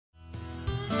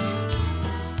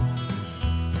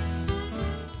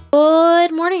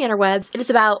Good morning, Interwebs. It is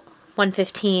about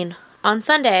 1:15 on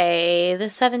Sunday, the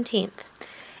 17th.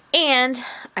 And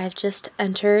I've just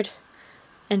entered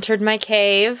my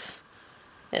cave.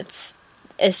 It's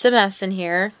a mess in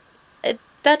here.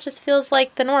 That just feels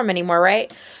like the norm anymore,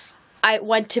 right? I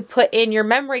went to put in your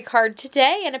memory card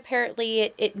today, and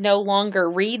apparently it no longer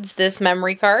reads this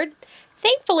memory card.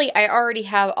 Thankfully, I already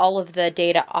have all of the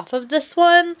data off of this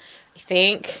one, I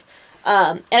think.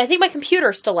 And I think my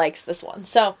computer still likes this one,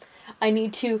 so I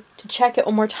need to check it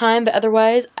one more time, but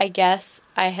otherwise, I guess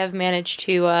I have managed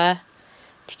to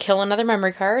kill another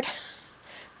memory card,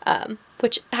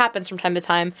 which happens from time to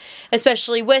time,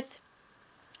 especially with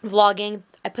vlogging.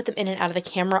 I put them in and out of the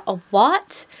camera a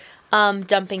lot,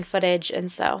 dumping footage,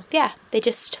 and so, yeah, they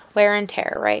just wear and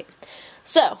tear, right?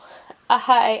 So,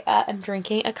 I am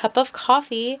drinking a cup of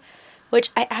coffee,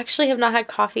 which I actually have not had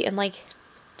coffee in like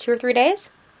 2 or 3 days.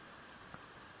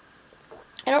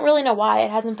 I don't really know why. It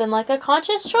hasn't been like a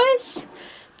conscious choice.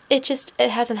 It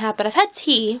hasn't happened. I've had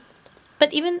tea,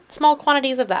 but even small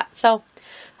quantities of that. So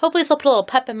hopefully this will put a little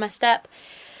pep in my step.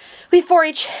 We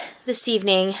forage this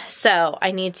evening, so I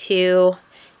need to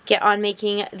get on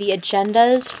making the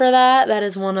agendas for that. That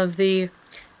is one of the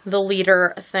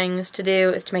leader things to do,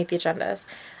 is to make the agendas.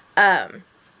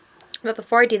 But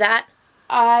before I do that,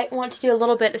 I want to do a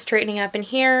little bit of straightening up in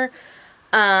here,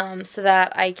 so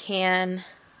that I can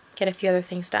get a few other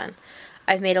things done.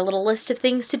 I've made a little list of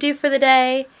things to do for the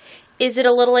day. Is it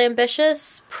a little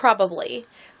ambitious? Probably.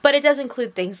 But it does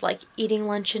include things like eating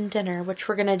lunch and dinner, which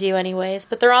we're going to do anyways,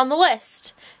 but they're on the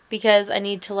list because I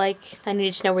needed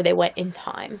to know where they went in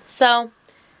time. So,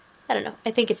 I don't know.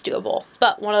 I think it's doable.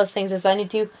 But one of those things is I need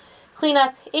to clean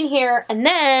up in here, and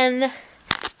then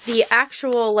the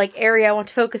actual area I want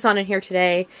to focus on in here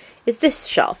today is this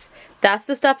shelf. That's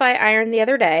the stuff I ironed the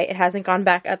other day. It hasn't gone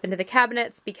back up into the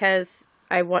cabinets because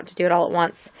I want to do it all at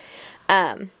once.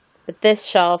 But this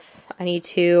shelf, I need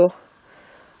to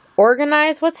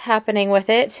organize what's happening with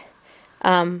it.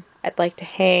 I'd like to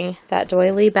hang that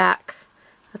doily back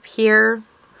up here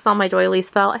because all my doilies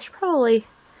fell. I should probably,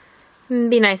 it'd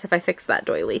be nice if I fixed that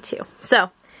doily too. So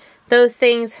those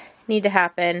things need to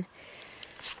happen.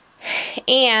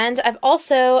 And I've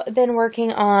also been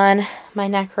working on my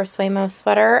Necrosuemo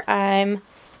sweater. I'm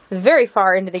very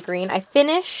far into the green. I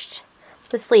finished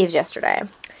the sleeves yesterday.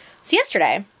 So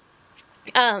yesterday,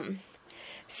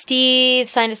 Steve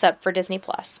signed us up for Disney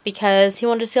Plus because he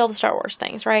wanted to see all the Star Wars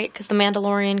things, right? Because The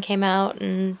Mandalorian came out,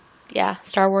 and yeah,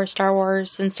 Star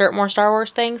Wars, insert more Star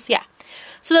Wars things. Yeah.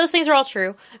 So those things are all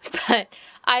true, but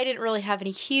I didn't really have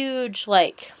any huge,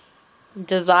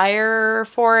 desire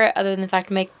for it other than the fact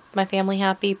to make my family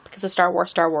happy because of Star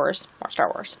Wars.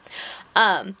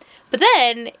 But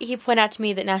then he pointed out to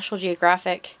me that National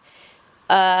Geographic,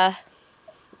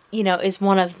 is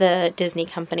one of the Disney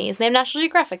companies. They have National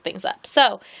Geographic things up.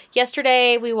 So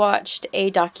yesterday we watched a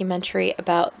documentary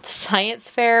about the science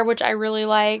fair, which I really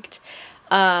liked.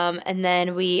 And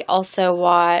then we also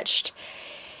watched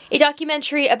a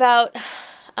documentary about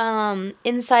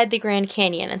inside the Grand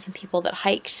Canyon and some people that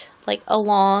hiked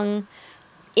along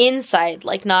inside,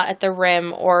 not at the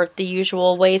rim or the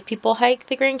usual ways people hike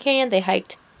the Grand Canyon. They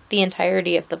hiked the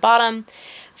entirety of the bottom.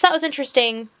 So that was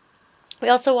interesting. We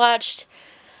also watched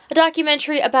a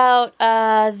documentary about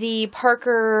the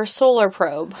Parker solar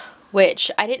probe,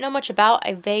 which I didn't know much about.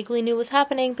 I vaguely knew was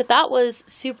happening, but that was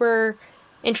super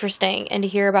interesting, and to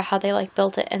hear about how they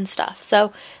built it and stuff.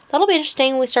 So that'll be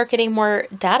interesting when we start getting more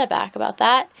data back about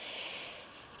that.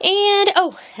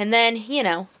 And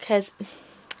then, because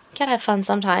gotta have fun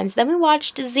sometimes. Then we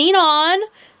watched Xenon,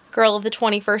 Girl of the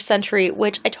 21st Century,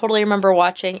 which I totally remember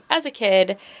watching as a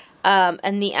kid.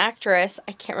 And the actress,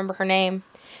 I can't remember her name,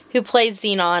 who plays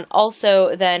Xenon,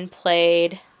 also then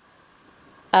played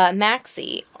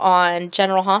Maxie on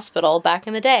General Hospital back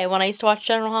in the day when I used to watch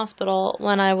General Hospital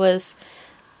when I was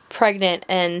pregnant,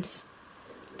 and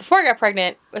before I got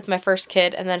pregnant with my first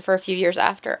kid, and then for a few years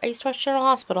after, I used to watch General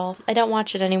Hospital. I don't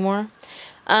watch it anymore.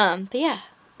 But yeah.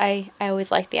 I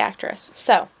always liked the actress.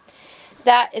 So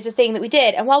that is a thing that we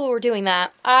did. And while we were doing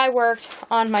that, I worked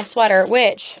on my sweater,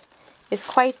 which is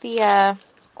quite the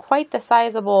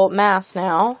sizable mass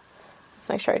now. Let's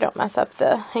make sure I don't mess up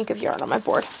the hank of yarn on my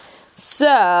board.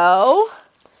 So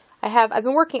I've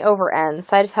been working over ends,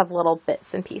 so I just have little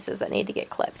bits and pieces that need to get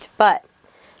clipped. But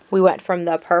we went from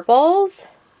the purples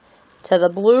to the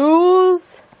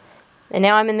blues, and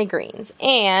now I'm in the greens.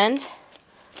 And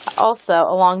also,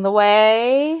 along the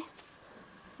way,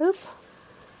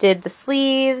 did the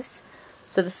sleeves.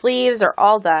 So the sleeves are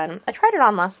all done. I tried it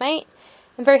on last night.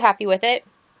 I'm very happy with it.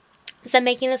 So I'm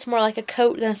making this more like a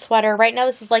coat than a sweater. Right now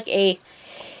this is like a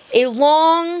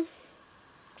long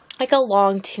like a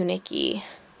long tunic-y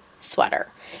sweater.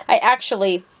 I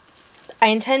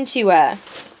intend to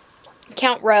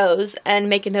count rows and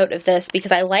make a note of this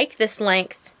because I like this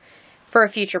length for a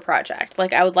future project.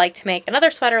 Like, I would like to make another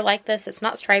sweater like this. It's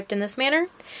not striped in this manner.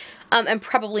 And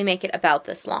probably make it about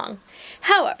this long.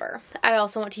 However, I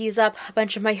also want to use up a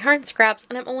bunch of my yarn scraps,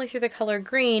 and I'm only through the color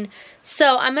green,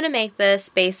 so I'm going to make this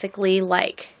basically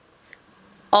like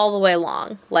all the way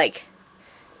long, like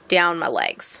down my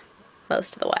legs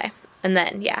most of the way. And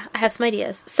then, yeah, I have some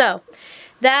ideas. So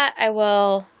that I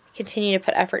will continue to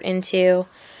put effort into.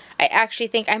 I actually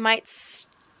think I might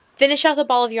finish out the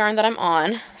ball of yarn that I'm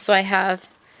on. So I have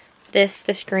this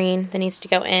green that needs to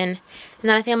go in. And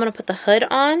then I think I'm going to put the hood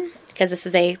on, because this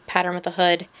is a pattern with a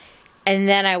hood. And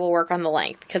then I will work on the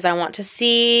length, because I want to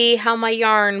see how my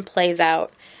yarn plays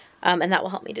out. And that will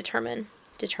help me determine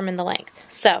the length.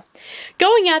 So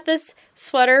going at this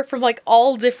sweater from like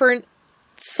all different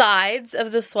sides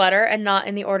of the sweater and not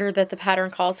in the order that the pattern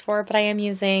calls for, but I am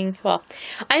using, well,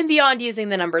 I'm beyond using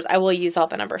the numbers. I will use all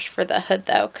the numbers for the hood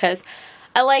though, because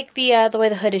I like the way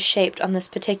the hood is shaped on this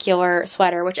particular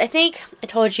sweater, which I think I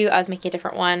told you I was making a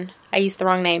different one. I used the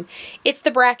wrong name. It's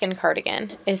the Bracken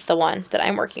cardigan is the one that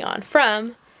I'm working on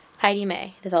from Heidi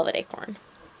May, the Velvet Acorn.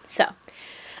 So,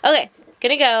 okay,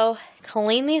 gonna go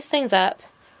clean these things up,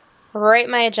 write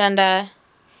my agenda,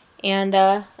 and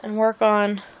work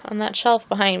on that shelf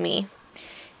behind me.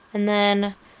 And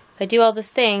then if I do all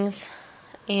those things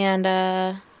and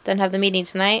then have the meeting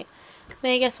tonight,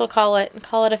 I guess we'll call it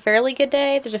a fairly good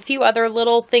day. There's a few other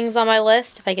little things on my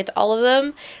list. If I get to all of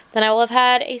them, then I will have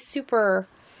had a super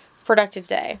productive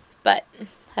day. But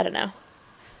I don't know.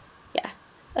 Yeah,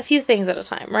 a few things at a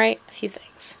time, right? A few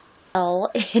things.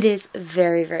 Well, it is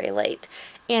very, very late,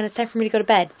 and it's time for me to go to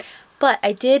bed. But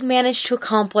I did manage to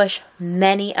accomplish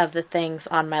many of the things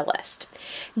on my list.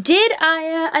 Did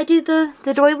I do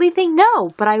the doily thing? No,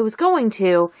 but I was going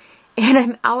to, and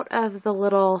I'm out of the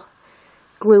little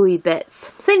gluey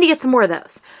bits. So I need to get some more of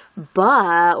those.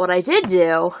 But what I did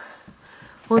do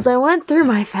was I went through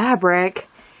my fabric,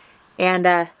 and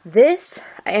this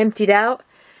I emptied out,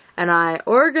 and I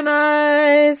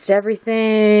organized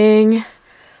everything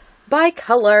by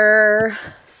color.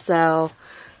 So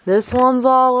this one's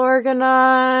all organized,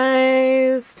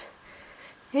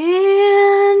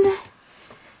 and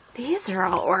these are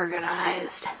all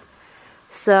organized.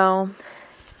 So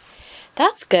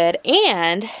that's good.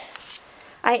 And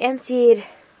I emptied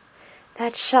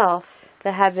that shelf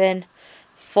that had been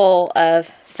full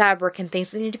of fabric and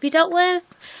things that need to be dealt with.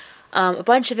 A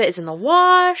bunch of it is in the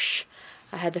wash.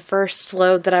 I had the first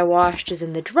load that I washed is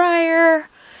in the dryer.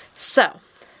 So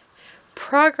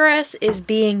progress is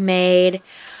being made.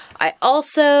 I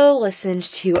also listened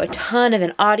to a ton of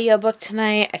an audiobook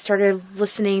tonight. I started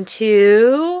listening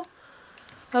to,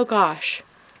 oh gosh,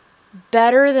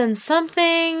 Better Than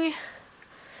Something.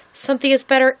 Something is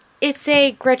Better. It's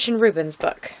a Gretchen Rubin's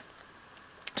book.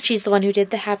 She's the one who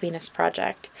did the Happiness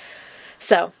Project.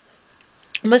 So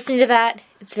I'm listening to that.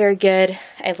 It's very good.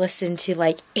 I listened to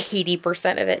like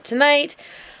 80% of it tonight.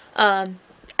 And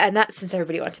that's since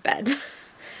everybody went to bed.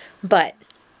 But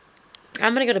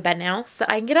I'm going to go to bed now so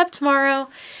that I can get up tomorrow.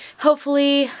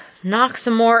 Hopefully knock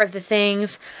some more of the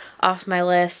things off my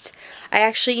list. I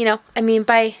actually,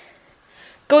 by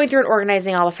going through and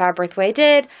organizing all the fabric the way I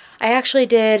did, I actually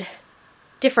did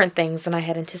different things than I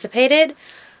had anticipated.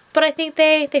 But I think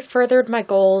they furthered my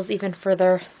goals even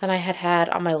further than I had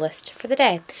on my list for the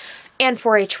day. And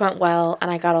 4-H went well, and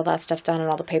I got all that stuff done and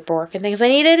all the paperwork and things I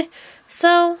needed.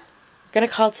 So I'm going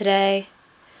to call today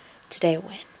a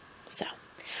win. So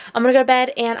I'm going to go to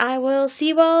bed, and I will see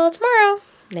you all tomorrow.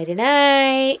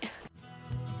 Nighty-night.